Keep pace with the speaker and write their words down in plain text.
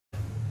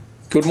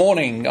Good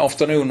morning,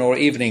 afternoon or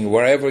evening,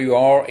 wherever you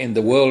are in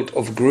the world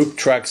of Group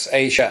Trucks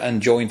Asia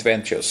and joint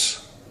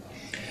ventures.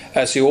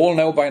 As you all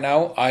know by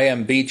now, I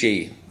am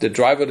BG, the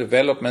Driver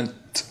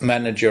Development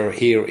Manager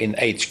here in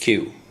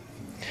HQ.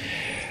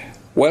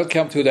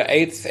 Welcome to the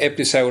 8th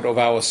episode of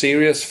our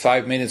series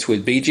 5 Minutes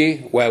with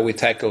BG, where we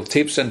tackle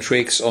tips and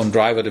tricks on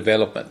driver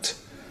development.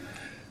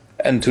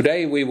 And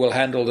today we will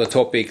handle the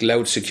topic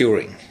load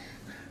securing.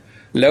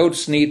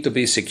 Loads need to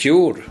be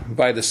secured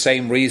by the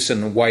same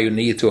reason why you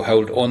need to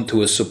hold on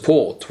to a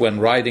support when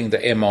riding the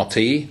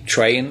MRT,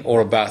 train or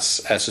a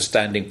bus as a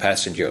standing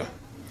passenger.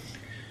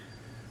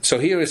 So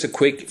here is a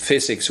quick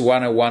physics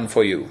 101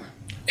 for you.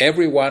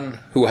 Everyone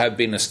who have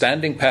been a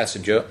standing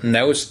passenger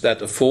knows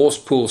that a force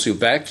pulls you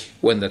back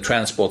when the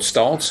transport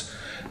starts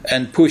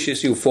and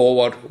pushes you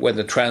forward when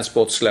the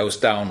transport slows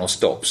down or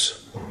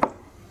stops.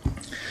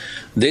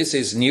 This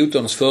is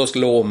Newton's first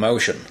law of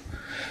motion.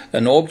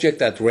 An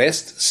object at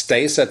rest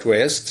stays at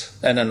rest,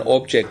 and an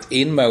object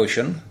in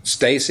motion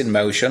stays in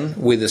motion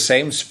with the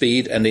same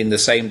speed and in the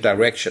same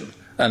direction,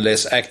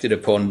 unless acted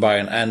upon by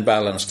an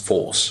unbalanced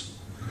force.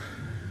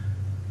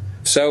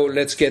 So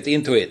let's get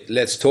into it.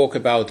 Let's talk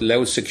about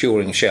load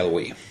securing, shall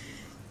we?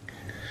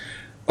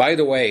 By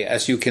the way,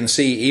 as you can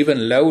see,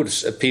 even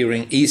loads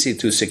appearing easy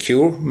to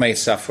secure may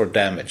suffer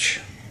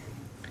damage.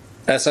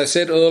 As I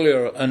said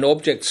earlier, an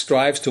object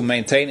strives to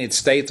maintain its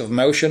state of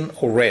motion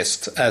or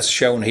rest, as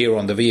shown here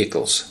on the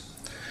vehicles.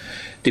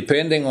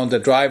 Depending on the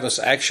driver's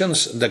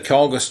actions, the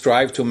cargo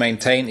strives to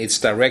maintain its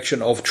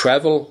direction of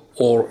travel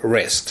or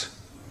rest.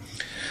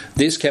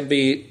 This can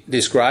be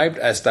described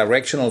as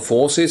directional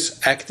forces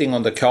acting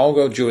on the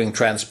cargo during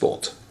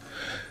transport.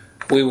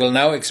 We will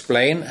now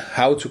explain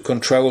how to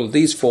control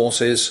these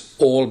forces,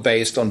 all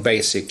based on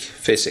basic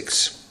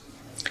physics.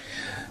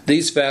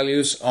 These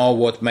values are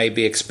what may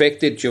be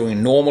expected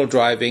during normal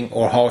driving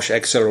or harsh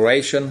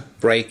acceleration,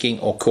 braking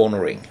or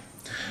cornering.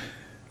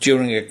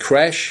 During a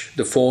crash,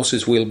 the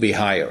forces will be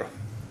higher.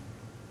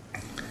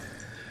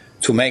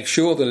 To make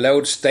sure the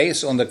load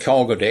stays on the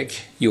cargo deck,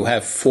 you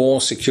have 4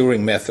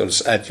 securing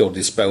methods at your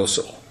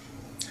disposal.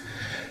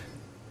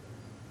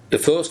 The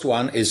first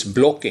one is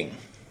blocking.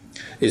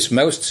 It's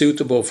most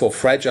suitable for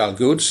fragile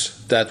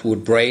goods that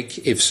would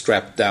break if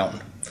strapped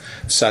down,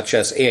 such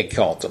as egg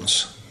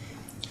cartons.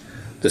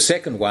 The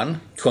second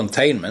one,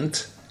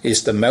 containment,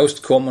 is the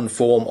most common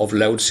form of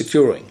load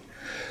securing,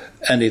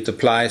 and it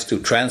applies to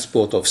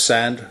transport of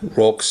sand,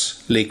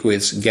 rocks,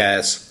 liquids,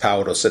 gas,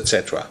 powders,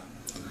 etc.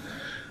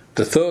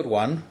 The third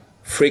one,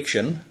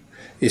 friction,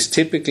 is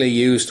typically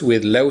used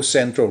with low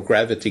center of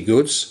gravity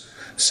goods,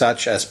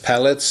 such as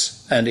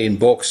pallets and in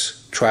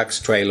box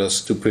trucks,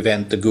 trailers, to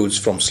prevent the goods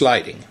from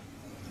sliding.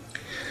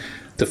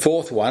 The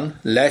fourth one,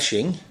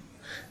 lashing,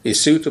 is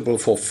suitable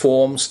for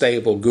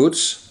form-stable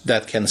goods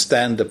that can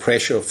stand the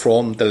pressure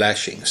from the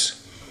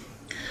lashings,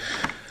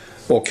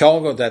 or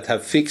cargo that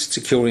have fixed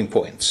securing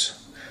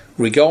points.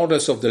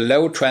 Regardless of the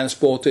load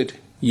transported,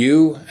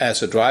 you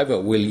as a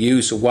driver will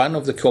use one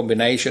of the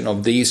combination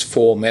of these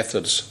 4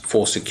 methods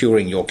for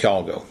securing your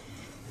cargo.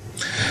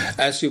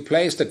 As you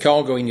place the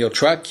cargo in your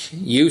truck,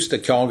 use the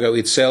cargo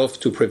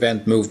itself to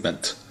prevent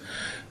movement.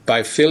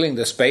 By filling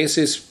the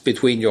spaces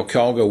between your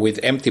cargo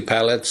with empty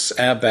pallets,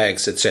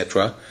 airbags,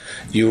 etc.,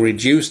 you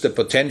reduce the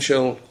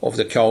potential of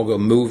the cargo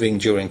moving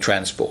during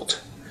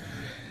transport.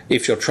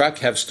 If your truck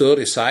has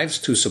sturdy sides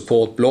to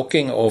support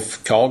blocking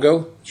of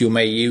cargo, you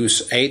may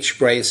use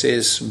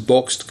H-braces,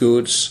 boxed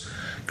goods,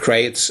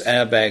 crates,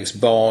 airbags,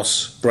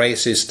 bars,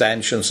 braces,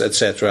 stanchions,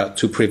 etc.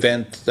 to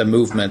prevent the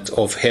movement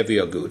of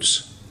heavier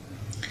goods.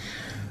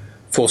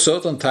 For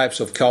certain types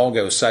of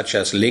cargo, such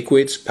as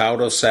liquids,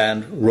 powder,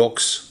 sand,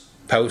 rocks,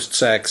 post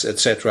sacks,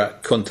 etc.,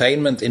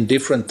 containment in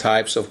different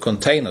types of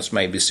containers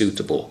may be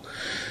suitable.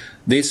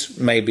 This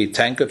may be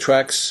tanker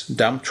trucks,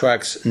 dump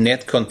trucks,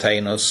 net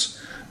containers,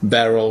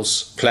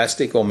 barrels,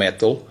 plastic or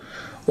metal,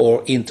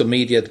 or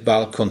intermediate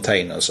bulk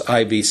containers,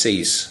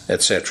 IBCs,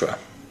 etc.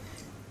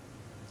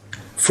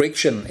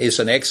 Friction is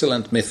an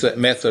excellent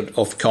method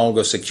of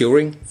cargo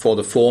securing for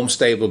the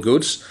form-stable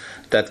goods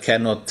that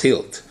cannot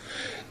tilt,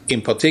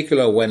 in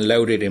particular when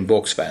loaded in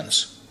box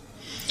vans,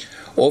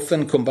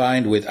 often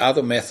combined with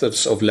other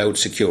methods of load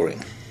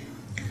securing.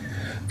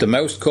 The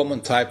most common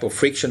type of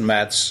friction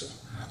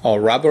mats are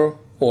rubber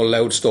or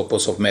load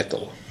stoppers of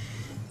metal.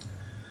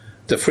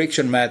 The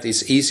friction mat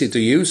is easy to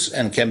use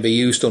and can be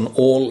used on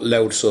all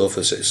load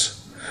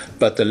surfaces,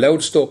 but the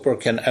load stopper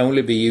can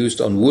only be used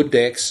on wood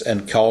decks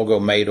and cargo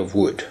made of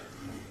wood.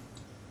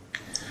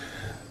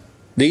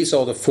 These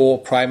are the 4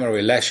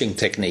 primary lashing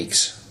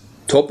techniques.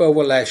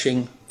 Top-over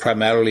lashing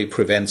primarily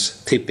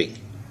prevents tipping,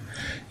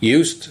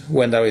 used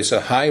when there is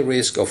a high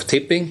risk of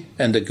tipping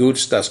and the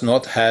goods does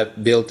not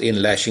have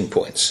built-in lashing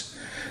points.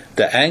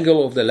 The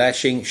angle of the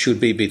lashing should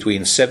be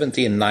between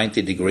 70 and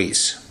 90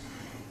 degrees.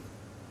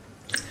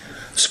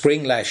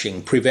 Spring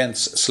lashing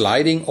prevents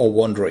sliding or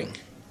wandering.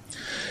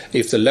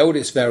 If the load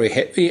is very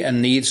heavy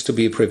and needs to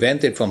be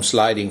prevented from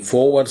sliding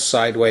forward,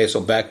 sideways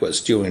or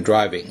backwards during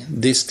driving,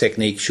 this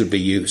technique should be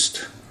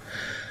used.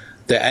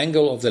 The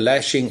angle of the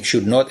lashing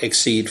should not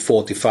exceed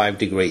 45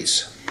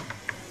 degrees.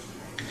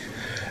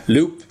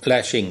 Loop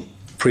lashing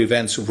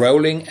prevents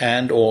rolling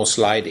and/or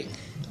sliding,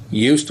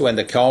 used when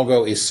the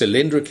cargo is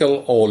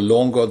cylindrical or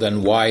longer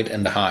than wide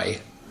and high.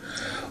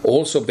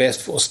 Also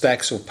best for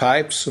stacks of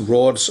pipes,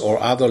 rods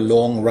or other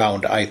long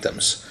round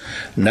items.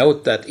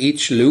 Note that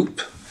each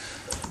loop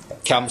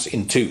comes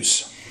in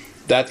twos.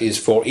 That is,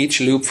 for each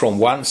loop from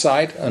one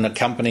side, an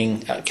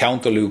accompanying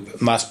counter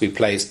loop must be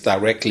placed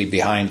directly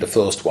behind the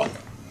first one.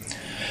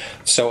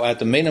 So at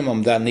the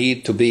minimum there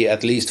need to be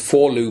at least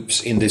 4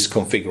 loops in this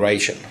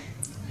configuration.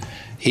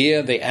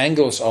 Here the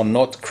angles are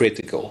not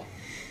critical.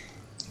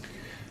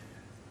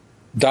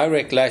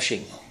 Direct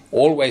lashing,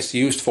 always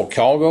used for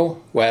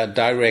cargo where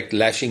direct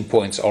lashing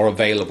points are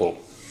available.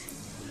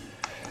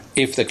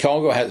 If the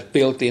cargo has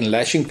built-in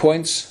lashing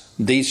points,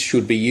 these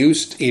should be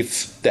used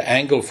if the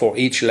angle for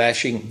each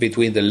lashing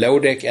between the low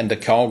deck and the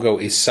cargo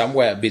is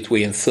somewhere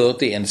between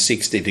 30 and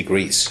 60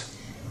 degrees.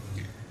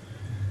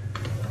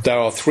 There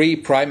are 3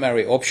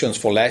 primary options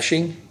for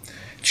lashing: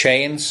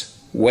 chains,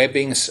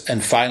 webbings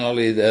and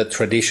finally the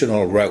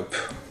traditional rope.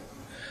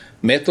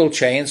 Metal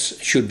chains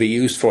should be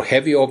used for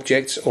heavy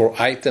objects or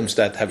items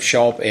that have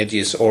sharp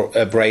edges or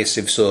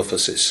abrasive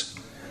surfaces.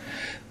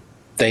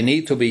 They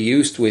need to be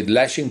used with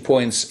lashing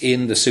points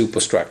in the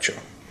superstructure.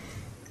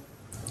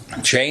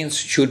 Chains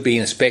should be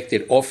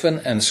inspected often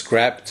and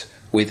scrapped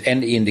with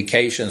any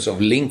indications of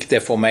link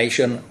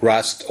deformation,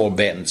 rust or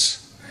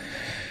bends.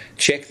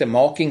 Check the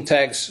marking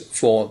tags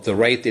for the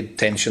rated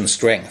tension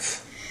strength.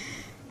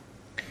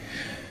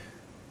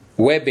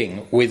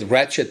 Webbing with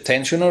ratchet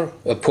tensioner,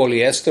 a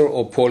polyester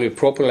or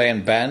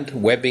polypropylene band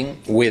webbing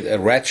with a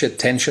ratchet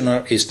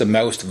tensioner is the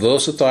most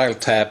versatile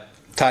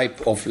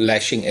type of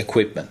lashing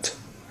equipment.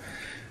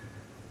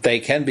 They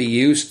can be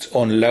used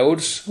on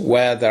loads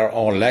where there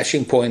are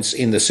lashing points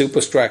in the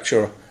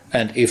superstructure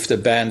and if the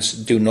bands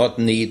do not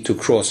need to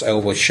cross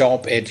over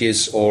sharp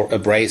edges or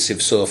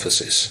abrasive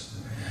surfaces.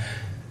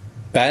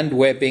 Band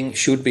webbing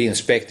should be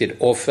inspected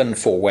often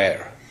for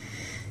wear.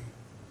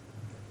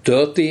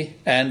 Dirty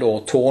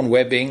and/or torn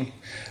webbing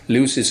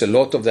loses a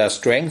lot of their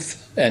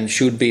strength and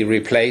should be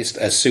replaced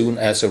as soon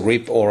as a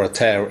rip or a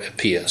tear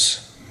appears.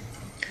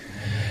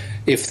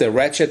 If the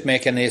ratchet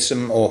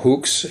mechanism or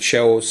hooks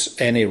shows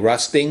any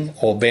rusting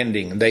or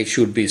bending, they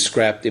should be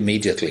scrapped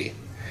immediately.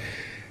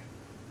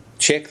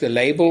 Check the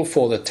label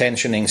for the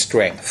tensioning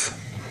strength.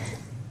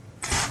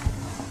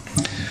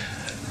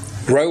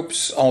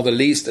 Ropes are the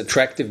least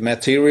attractive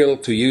material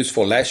to use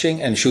for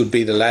lashing and should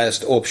be the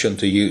last option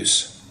to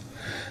use.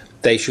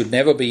 They should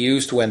never be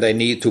used when they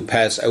need to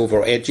pass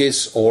over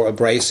edges or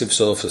abrasive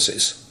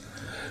surfaces.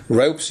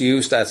 Ropes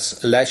used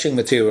as lashing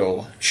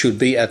material should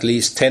be at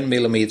least 10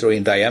 mm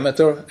in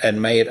diameter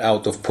and made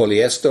out of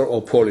polyester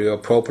or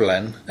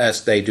polypropylene,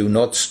 as they do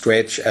not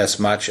stretch as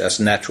much as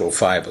natural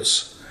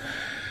fibers.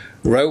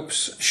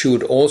 Ropes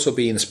should also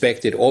be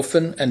inspected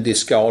often and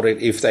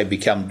discarded if they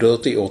become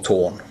dirty or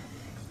torn.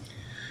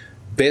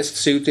 Best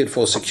suited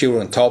for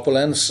securing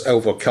tarpaulins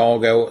over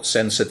cargo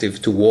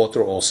sensitive to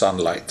water or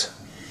sunlight.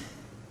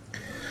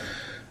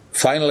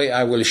 Finally,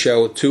 I will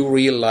show 2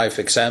 real-life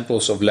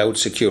examples of load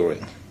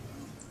securing.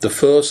 The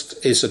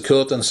first is a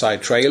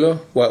curtain-side trailer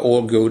where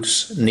all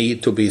goods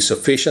need to be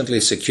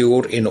sufficiently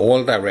secured in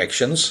all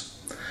directions.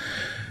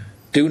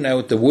 Do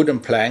note the wooden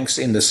planks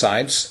in the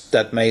sides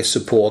that may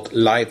support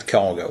light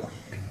cargo.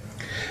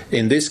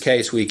 In this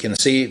case we can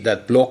see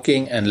that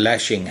blocking and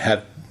lashing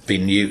have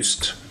been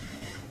used.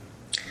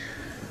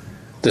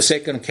 The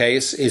second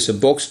case is a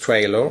box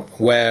trailer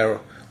where,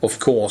 of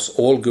course,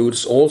 all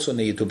goods also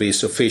need to be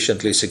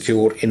sufficiently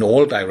secured in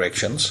all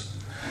directions.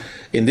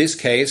 In this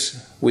case,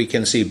 we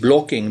can see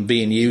blocking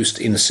being used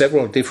in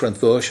several different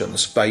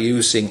versions by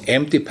using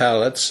empty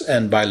pallets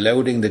and by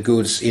loading the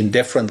goods in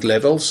different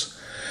levels,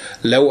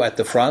 low at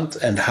the front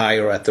and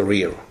higher at the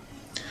rear.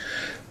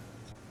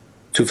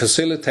 To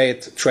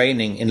facilitate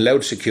training in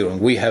load securing,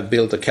 we have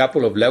built a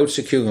couple of load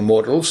securing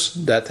models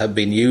that have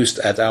been used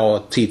at our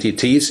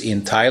TTTs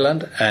in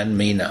Thailand and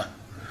MENA.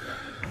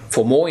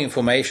 For more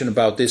information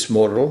about this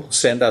model,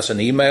 send us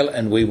an email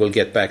and we will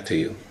get back to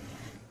you.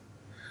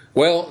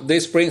 Well,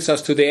 this brings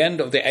us to the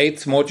end of the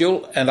 8th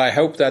module, and I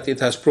hope that it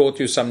has brought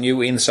you some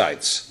new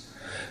insights.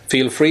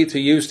 Feel free to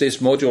use this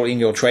module in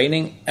your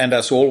training, and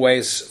as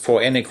always,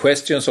 for any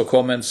questions or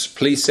comments,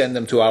 please send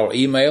them to our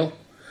email.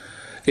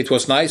 It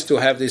was nice to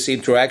have this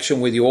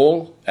interaction with you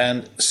all,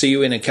 and see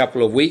you in a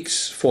couple of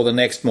weeks for the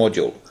next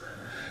module.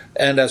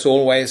 And as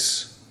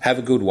always, have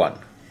a good one.